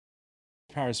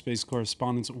Paris-based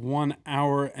correspondents, 1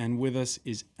 hour, and with us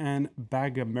is Anne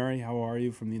Bagga-Murray. How are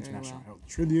you? From the International Herald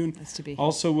Tribune. Nice to be here.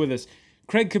 Also with us,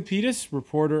 Craig Capitas,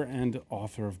 reporter and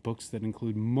author of books that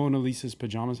include Mona Lisa's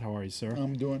Pajamas. How are you, sir?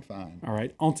 I'm doing fine. All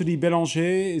right. Anthony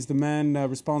Bélanger is the man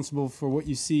responsible for what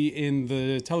you see in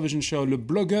the television show Le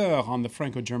Blogueur on the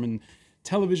Franco-German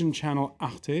television channel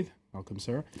Arte. Welcome,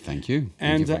 sir. Thank you.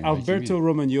 And Thank you Alberto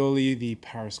Romagnoli, the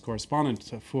Paris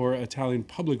correspondent for Italian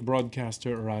public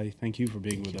broadcaster RAI. Thank you for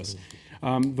being with us.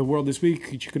 The World This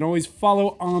Week, you can always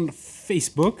follow on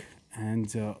Facebook and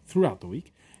throughout the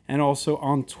week, and also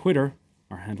on Twitter,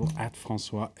 our handle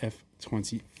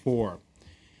 @FrançoisF24.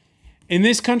 In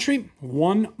this country,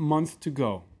 1 month to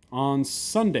go. On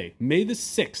Sunday, May the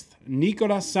 6th,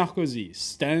 Nicolas Sarkozy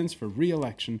stands for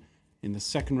re-election in the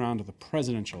second round of the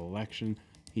presidential election.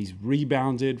 He's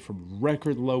rebounded from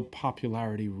record-low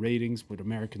popularity ratings, what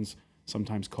Americans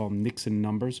sometimes call Nixon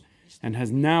numbers, and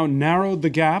has now narrowed the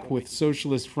gap with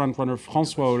socialist frontrunner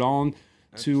François Hollande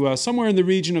to somewhere in the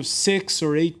region of 6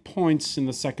 or 8 points in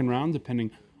the second round,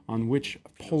 depending on which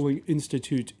polling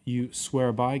institute you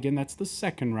swear by. Again, that's the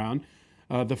second round.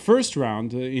 The first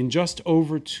round in just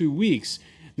over 2 weeks.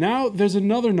 Now, there's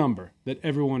another number that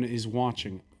everyone is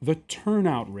watching, the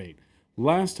turnout rate.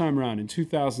 Last time around, in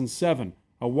 2007,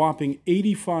 a whopping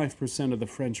 85% of the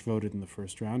French voted in the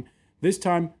first round. This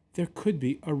time, there could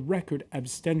be a record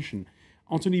abstention.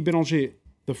 Anthony Bélanger,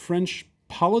 the French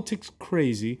politics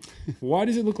crazy, why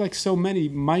does it look like so many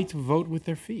might vote with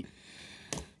their feet?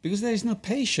 Because there is no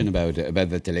passion about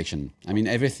that election. I mean,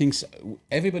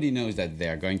 everybody knows that they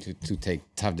are going to take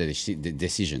tough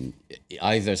decision,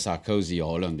 either Sarkozy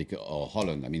or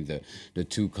Hollande. I mean, the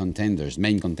two contenders,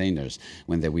 main contenders,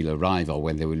 when they will arrive or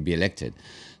when they will be elected.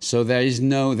 So there is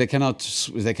no, they cannot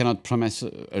promise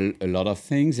a lot of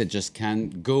things. They just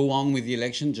can go on with the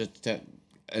election,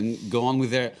 and go on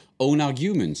with their own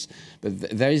arguments. But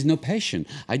there is no passion.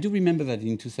 I do remember that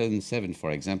in 2007, for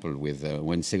example, with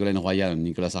when Ségolène Royal and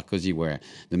Nicolas Sarkozy were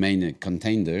the main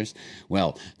contenders,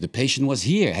 well, the passion was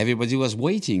here. Everybody was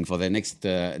waiting for the next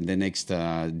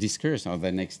discourse or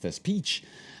the next speech.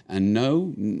 And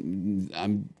no,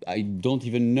 I don't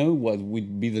even know what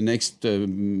would be the next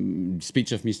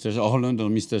speech of Mr. Hollande or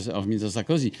Mr.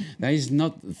 Sarkozy. There is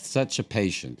not such a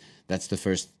passion. That's the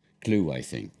first clue, I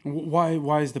think.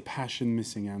 Why is the passion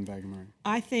missing, Anne Bagga-Murray?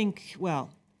 I think, well,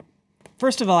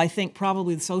 first of all, I think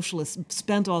probably the socialists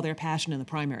spent all their passion in the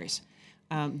primaries.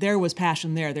 There was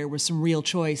passion there. There was some real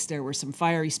choice. There were some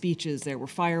fiery speeches. There were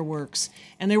fireworks.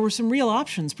 And there were some real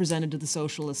options presented to the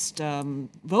socialist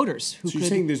voters. So you're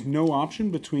saying there's no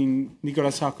option between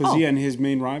Nicolas Sarkozy and his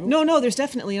main rival? No, there's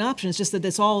definitely an option. It's just that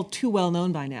it's all too well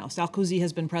known by now. Sarkozy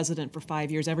has been president for 5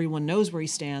 years. Everyone knows where he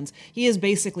stands. He is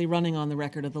basically running on the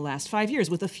record of the last 5 years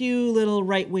with a few little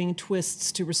right-wing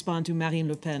twists to respond to Marine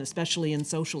Le Pen, especially in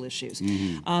social issues.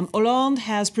 Hollande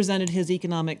has presented his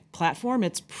economic platform.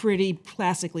 It's pretty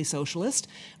classically socialist.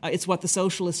 It's what the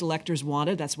socialist electors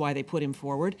wanted. That's why they put him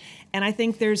forward. And I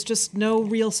think there's just no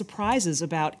real surprises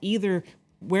about either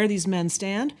where these men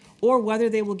stand or whether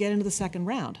they will get into the second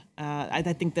round. I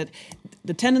think that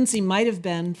the tendency might have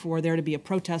been for there to be a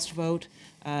protest vote.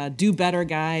 Do better,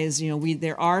 guys. You know,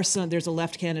 there's a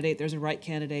left candidate, there's a right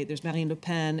candidate, there's Marine Le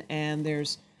Pen, and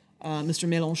there's Mr.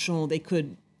 Mélenchon.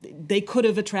 They could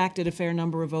have attracted a fair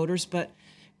number of voters, but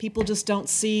people just don't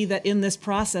see that in this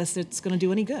process it's going to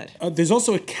do any good. There's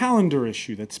also a calendar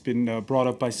issue that's been brought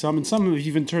up by some, and some have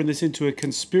even turned this into a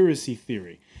conspiracy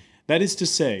theory. That is to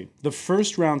say, the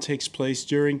first round takes place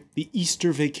during the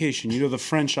Easter vacation. You know, the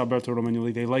French, Alberto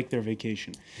Romagnoli, they like their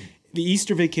vacation. The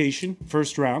Easter vacation,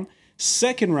 first round.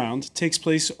 Second round takes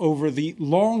place over the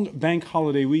long bank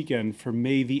holiday weekend for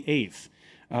May the 8th.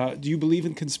 Do you believe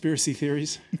in conspiracy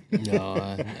theories?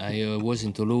 No, I was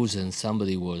in Toulouse and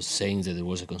somebody was saying that there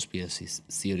was a conspiracy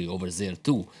theory over there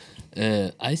too.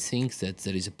 I think that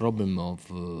there is a problem of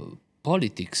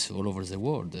politics all over the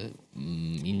world.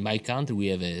 In my country, we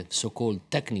have a so-called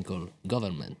technical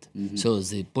government. So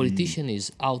the politician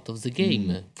is out of the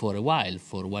game for a while,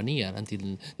 for 1 year,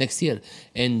 until next year.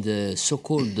 And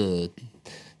so-called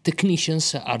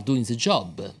technicians are doing the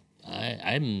job.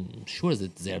 I'm sure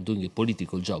that they are doing a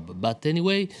political job, but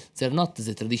anyway, they're not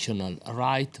the traditional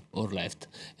right or left.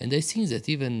 And I think that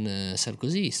even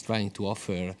Sarkozy is trying to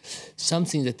offer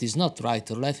something that is not right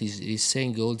or left. He's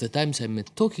saying all the time, I'm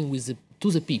talking with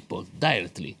to the people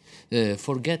directly.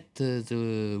 Forget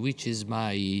which is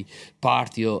my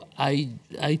party.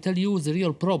 I tell you the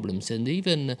real problems. And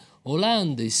even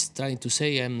Hollande is trying to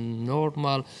say I'm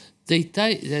normal.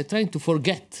 They're trying to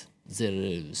forget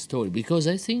their story, because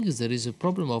I think there is a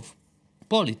problem of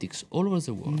politics all over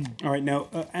the world. All right, now,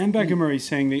 Anne Baghamuri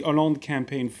saying the Hollande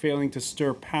campaign failing to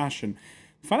stir passion.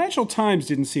 Financial Times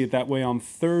didn't see it that way on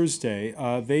Thursday.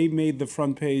 They made the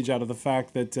front page out of the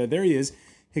fact that there he is,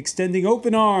 extending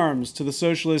open arms to the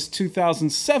socialist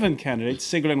 2007 candidate,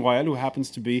 Ségolène Royal, who happens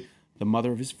to be the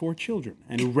mother of his 4 children,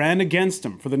 and who ran against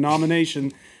him for the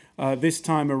nomination this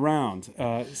time around.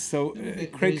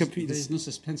 Craig Capidis... There's no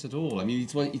suspense at all. I mean,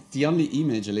 it's the only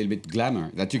image, a little bit glamour,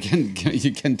 that you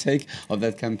can take of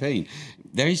that campaign.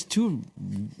 There is 2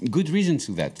 good reasons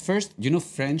to that. First,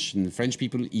 French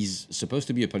people is supposed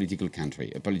to be a political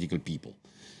country, a political people.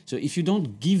 So if you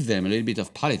don't give them a little bit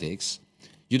of politics,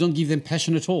 you don't give them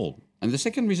passion at all. And the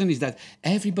second reason is that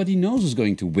everybody knows who's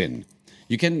going to win.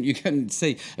 You can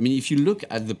say, I mean, if you look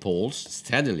at the polls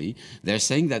steadily, they're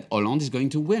saying that Hollande is going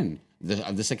to win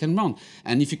the second round.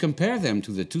 And if you compare them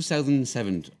to the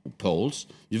 2007 polls,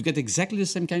 you've got exactly the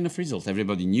same kind of results.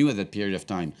 Everybody knew at that period of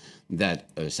time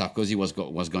that Sarkozy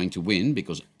was going to win,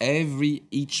 because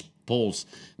each polls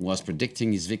was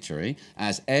predicting his victory,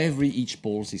 as each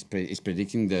polls is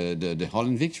predicting the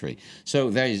Holland victory. So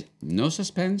there is no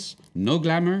suspense, no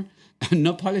glamour,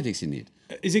 no politics in it.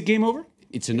 Is it game over?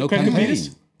 It's a no campaign.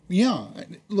 Yeah.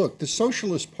 Look, the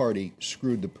Socialist Party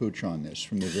screwed the pooch on this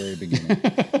from the very beginning.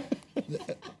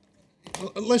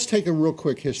 Let's take a real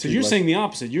quick history. So you're saying the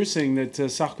opposite. You're saying that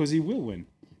Sarkozy will win.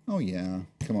 Oh, yeah.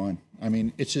 Come on. I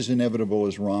mean, it's as inevitable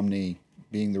as Romney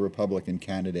being the Republican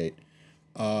candidate.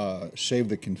 Save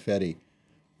the confetti.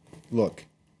 Look,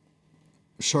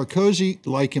 Sarkozy,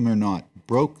 like him or not,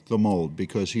 broke the mold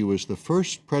because he was the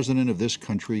first president of this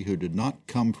country who did not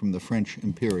come from the French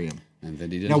Imperium. And they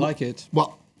didn't like it.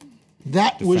 Well,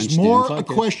 that was more a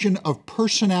question of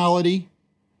personality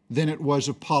than it was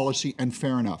of policy, and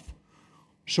fair enough.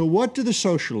 So what do the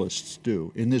socialists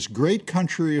do in this great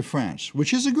country of France,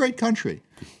 which is a great country,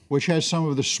 which has some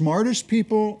of the smartest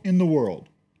people in the world?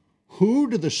 Who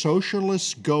do the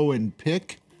socialists go and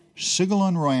pick?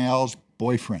 Ségolène Royal's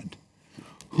boyfriend,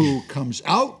 who comes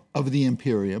out of the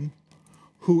Imperium,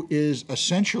 who is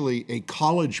essentially a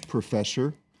college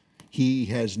professor. He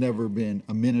has never been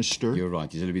a minister. You're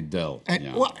right. He's a little bit dull.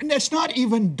 And, well, that's not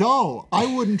even dull. I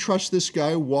wouldn't trust this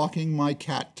guy walking my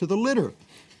cat to the litter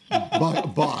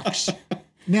box.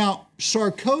 Now,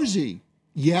 Sarkozy,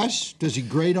 yes. Does he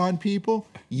grate on people?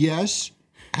 Yes.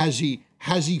 Has he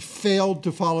failed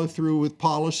to follow through with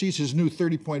policies? His new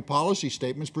 30-point policy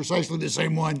statement is precisely the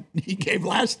same one he gave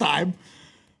last time.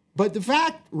 But the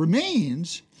fact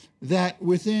remains that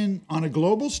on a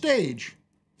global stage,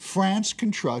 France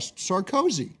can trust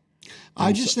Sarkozy.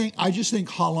 I just think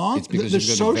Hollande, the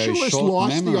socialists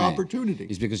lost the opportunity.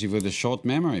 It's because you've got a short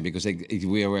memory, because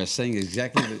we were saying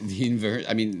exactly the inverse.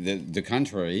 I mean, the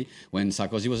contrary when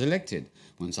Sarkozy was elected.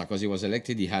 When Sarkozy was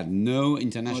elected, he had no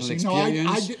international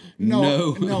experience.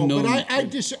 But I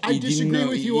disagree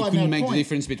with you on that point. He couldn't make the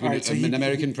difference between an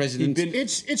American president.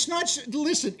 It's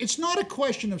not a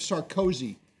question of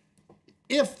Sarkozy.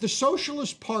 If the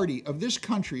Socialist Party of this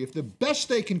country, if the best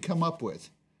they can come up with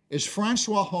is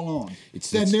François Hollande,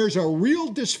 then there's a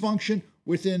real dysfunction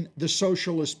within the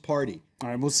Socialist Party. All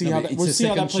right, we'll see how that plays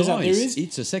out.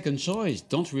 It's a second choice.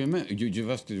 Don't remember. You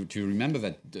have to remember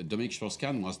that Dominique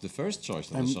Strauss-Kahn was the first choice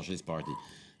of the Socialist Party.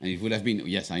 And it would have been,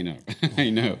 yes, I know, I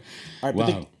know. All right,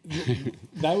 wow.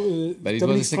 But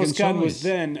Dominique Strauss-Kahn was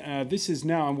then. This is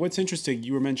now. And what's interesting,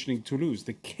 you were mentioning Toulouse.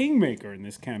 The kingmaker in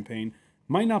this campaign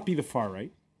might not be the far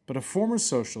right, but a former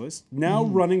socialist, now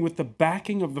running with the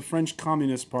backing of the French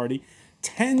Communist Party.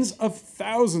 Tens of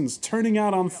thousands turning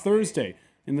out on Thursday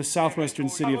in the southwestern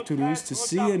city of Toulouse to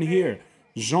see and hear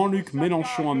Jean-Luc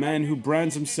Mélenchon, a man who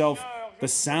brands himself the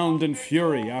Sound and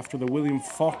Fury after the William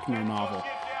Faulkner novel.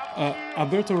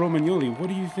 Alberto Romagnoli, what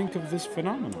do you think of this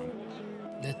phenomenon?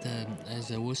 That,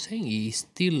 as I was saying, he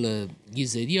still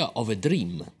gives the idea of a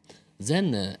dream.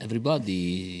 Then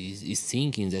everybody is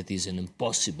thinking that it's an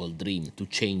impossible dream to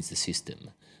change the system.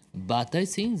 But I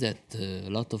think that a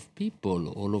lot of people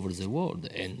all over the world,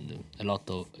 and a lot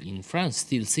of in France,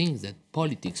 still think that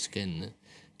politics can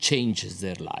change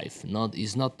their life.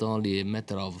 It's not only a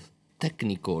matter of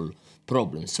technical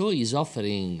problems. So he's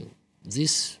offering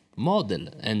this model,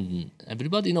 and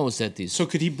everybody knows that is. So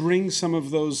could he bring some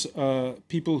of those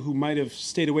people who might have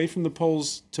stayed away from the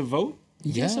polls to vote?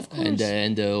 Yes, of course.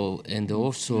 And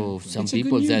also some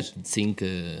people that think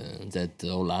that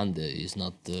Hollande is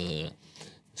not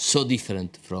so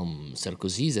different from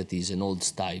Sarkozy, that he's an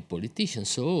old-style politician.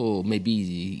 So maybe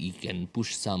he can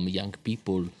push some young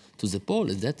people to the poll.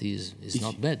 That is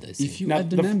not bad, I think. If you add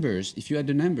the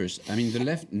numbers, I mean, the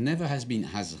left never has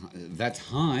that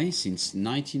high since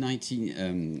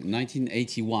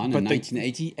 1981 and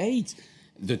 1988.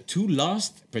 the two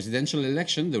last presidential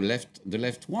elections, the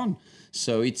left won.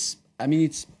 So it's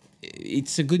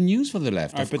a good news for the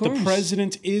left. But the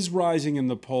president is rising in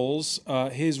the polls.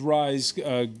 His rise,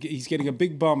 he's getting a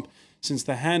big bump since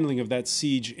the handling of that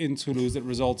siege in Toulouse that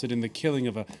resulted in the killing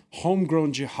of a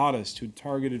homegrown jihadist who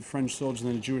targeted French soldiers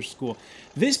in a Jewish school.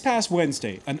 This past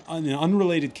Wednesday, an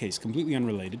unrelated case, completely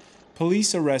unrelated,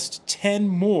 police arrest 10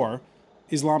 more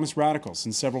Islamist radicals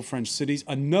in several French cities.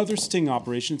 Another sting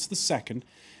operation, it's the second,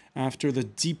 after the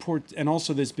and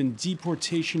also there's been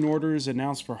deportation orders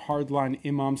announced for hardline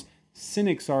imams.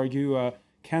 Cynics argue,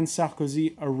 can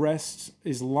Sarkozy arrest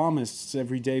Islamists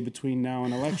every day between now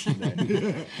and election day?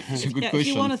 It's a good question. If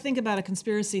you want to think about a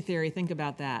conspiracy theory, think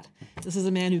about that. This is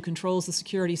a man who controls the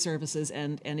security services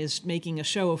and is making a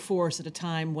show of force at a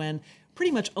time when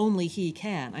pretty much only he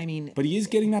can. I mean, but he is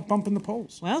getting that bump in the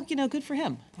polls. Well, good for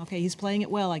him. Okay, he's playing it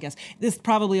well, I guess. This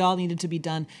probably all needed to be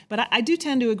done. But I do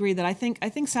tend to agree that I think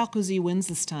Sarkozy wins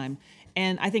this time.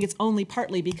 And I think it's only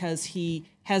partly because he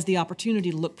has the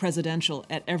opportunity to look presidential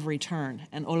at every turn,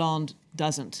 and Hollande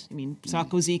doesn't. I mean,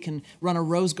 Sarkozy can run a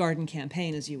rose garden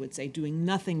campaign, as you would say, doing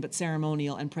nothing but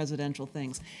ceremonial and presidential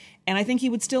things. And I think he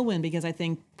would still win because I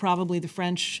think probably the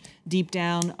French, deep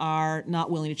down, are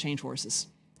not willing to change horses.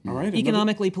 All right.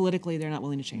 Economically, politically, they're not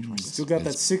willing to change horses. Still got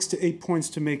that 6 to 8 points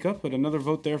to make up, but another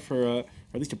vote there for, or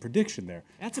at least a prediction there.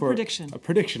 That's a prediction. A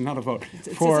prediction, not a vote.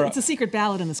 It's a secret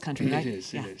ballot in this country, right? It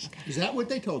is, it is. Is that what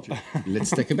they told you?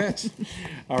 Let's take a bet.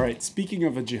 All right, speaking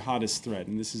of a jihadist threat,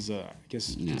 and this is, I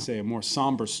guess you could say, a more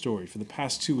somber story. For the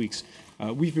past 2 weeks,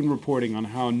 we've been reporting on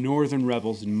how northern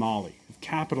rebels in Mali have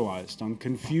capitalized on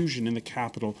confusion in the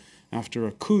capital after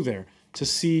a coup there to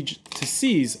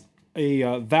seize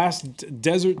a vast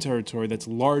desert territory that's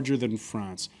larger than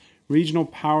France. Regional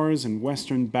powers and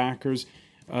Western backers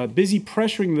busy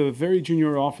pressuring the very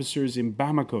junior officers in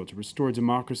Bamako to restore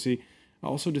democracy.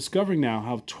 Also discovering now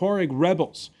how Tuareg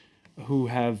rebels, who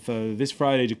have this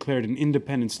Friday declared an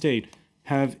independent state,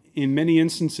 have in many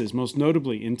instances, most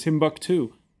notably in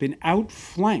Timbuktu, been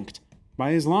outflanked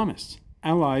by Islamists,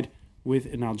 allied with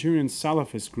an Algerian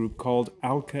Salafist group called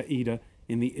Al-Qaeda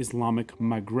in the Islamic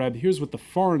Maghreb. Here's what the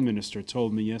foreign minister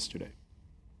told me yesterday.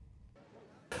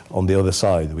 On the other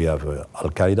side, we have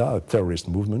Al-Qaeda, a terrorist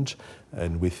movement,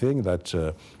 and we think that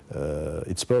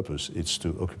its purpose is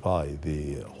to occupy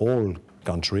the whole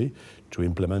country to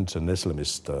implement an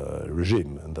Islamist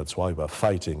regime, and that's why we are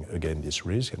fighting against this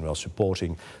risk, and we are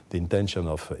supporting the intention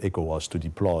of ECOWAS to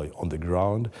deploy on the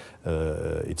ground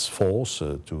its force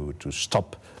to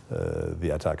stop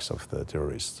the attacks of the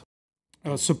terrorists.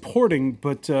 Supporting,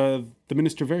 but the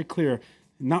minister very clear,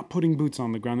 not putting boots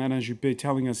on the ground. That Juppé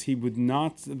telling us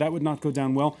that would not go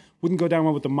down well. Wouldn't go down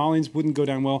well with the Malians, wouldn't go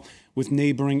down well with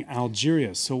neighboring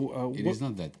Algeria. So it is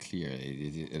not that clear.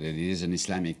 It is an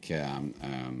Islamic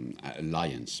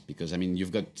alliance because, I mean,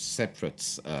 you've got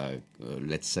separate,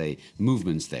 let's say,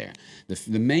 movements there.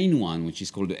 The main one, which is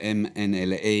called the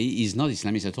MNLA, is not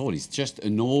Islamist at all. It's just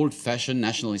an old-fashioned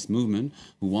nationalist movement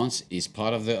is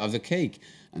part of the cake.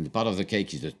 And the part of the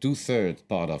cake is the two-thirds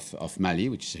part of Mali,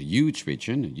 which is a huge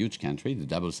region, a huge country, the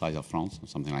double size of France or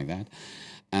something like that.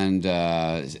 And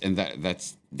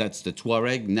that's the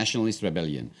Tuareg nationalist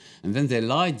rebellion. And then they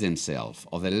lied themselves,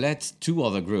 or they let two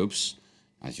other groups,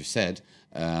 as you said,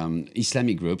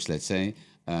 Islamic groups, let's say,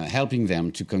 helping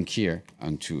them to conquer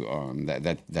onto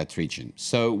that region.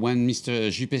 So when Mr.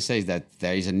 Juppé says that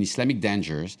there is an Islamic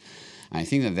danger, I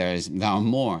think that there are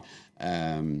more,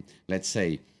 let's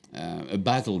say, a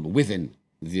battle within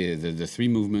the three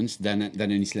movements than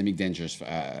an Islamic danger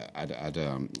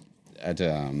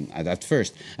at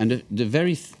first. And the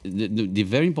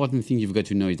very important thing you've got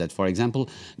to know is that, for example,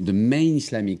 the main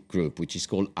Islamic group, which is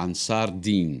called Ansar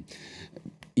Din,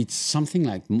 it's something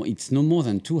like it's no more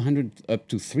than 200 up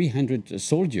to 300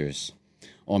 soldiers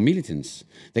or militants.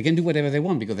 They can do whatever they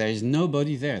want because there is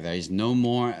nobody there. There is no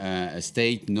more a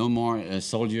state, no more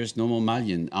soldiers, no more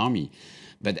Malian army.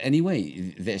 But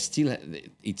anyway,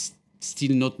 it's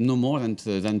still not no more than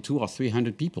 200 or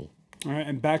 300 people. All right,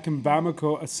 and back in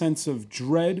Bamako, a sense of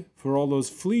dread for all those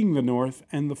fleeing the north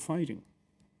and the fighting.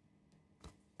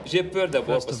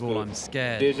 First of all, I'm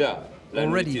scared.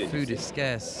 Already food is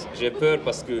scarce.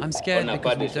 I'm scared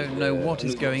because we don't know what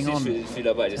is going on.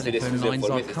 Telephone lines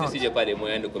are cut.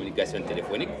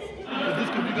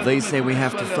 They say we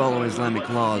have to follow Islamic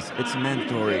laws. It's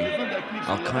mandatory.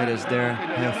 Al-Qaeda's there.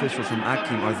 High officials from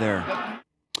Akim are there.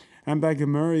 And back in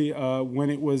Murray, when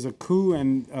it was a coup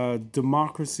and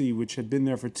democracy, which had been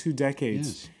there for 2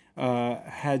 decades,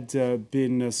 had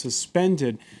been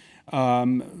suspended,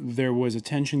 there was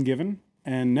attention given.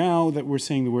 And now that we're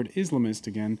saying the word Islamist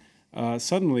again,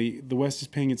 suddenly the West is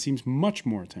paying, it seems, much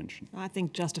more attention. I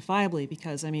think justifiably,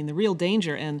 because, I mean, the real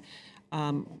danger, and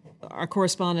our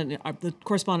correspondent, the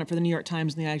correspondent for the New York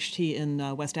Times and the IHT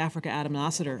in West Africa, Adam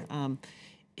Nassiter,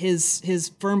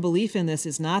 his firm belief in this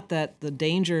is not that the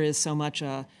danger is so much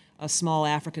a small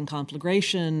African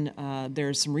conflagration,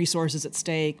 there's some resources at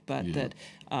stake, but that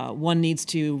one needs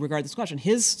to regard this question.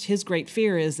 His great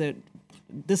fear is that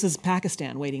this is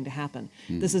Pakistan waiting to happen.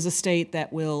 This is a state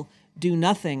that will do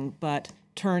nothing but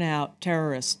turn out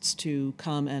terrorists to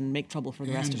come and make trouble for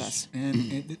the rest of us.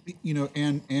 And you know,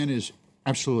 Anne is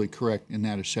absolutely correct in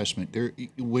that assessment.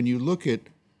 When you look at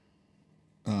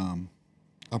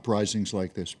uprisings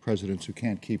like this, presidents who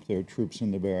can't keep their troops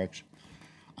in the barracks,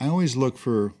 I always look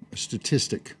for a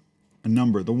statistic, a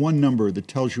number, the one number that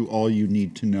tells you all you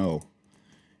need to know.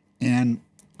 And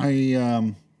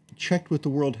I checked with the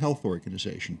World Health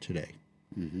Organization today,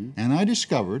 and I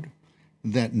discovered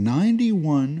that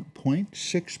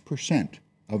 91.6%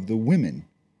 of the women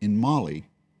in Mali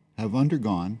have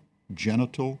undergone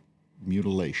genital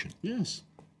mutilation. Yes.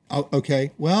 Oh, okay,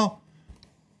 well,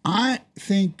 I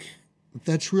think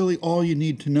that's really all you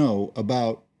need to know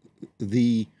about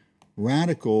the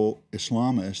radical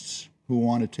Islamists who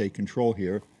want to take control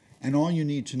here, and all you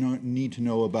need to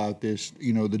know about this,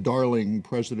 you know, the darling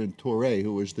President Touré,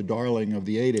 who was the darling of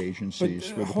the aid agencies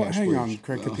for the past hang weeks. on,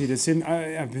 Craig Capitas.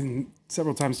 I've been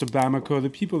several times to Bamako. The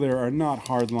people there are not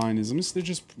hardline Islamists; they're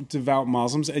just devout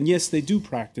Muslims, and yes, they do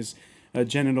practice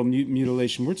genital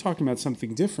mutilation. We're talking about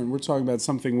something different. We're talking about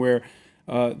something where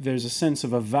there's a sense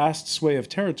of a vast sway of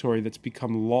territory that's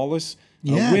become lawless,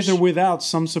 with or without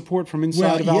some support from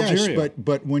inside of Algeria. Yes,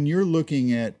 but when you're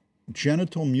looking at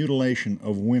genital mutilation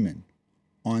of women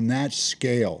on that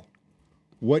scale,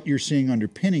 what you're seeing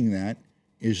underpinning that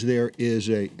is there is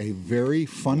a very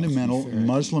fundamental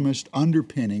Muslimist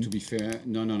underpinning. To be fair,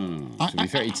 no. To be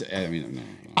fair, it's no.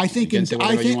 I think in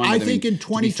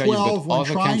 2012, when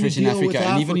other trying countries to in deal Africa, with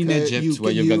and even in Africa, Egypt,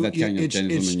 where you've got that kind of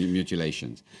genital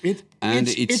mutilations. It's a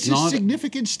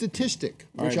significant statistic,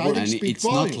 which I think speaks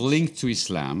volumes. It's not linked to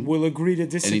Islam. We'll agree to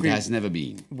disagree. And it has never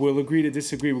been. We'll agree to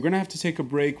disagree. We're going to have to take a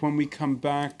break. When we come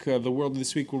back, the World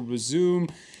This Week will resume,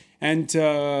 and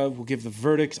we'll give the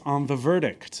verdict on the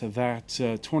verdict,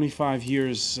 that 25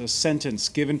 years sentence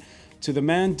given to the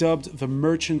man dubbed the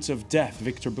Merchant of Death,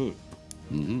 Victor Bout.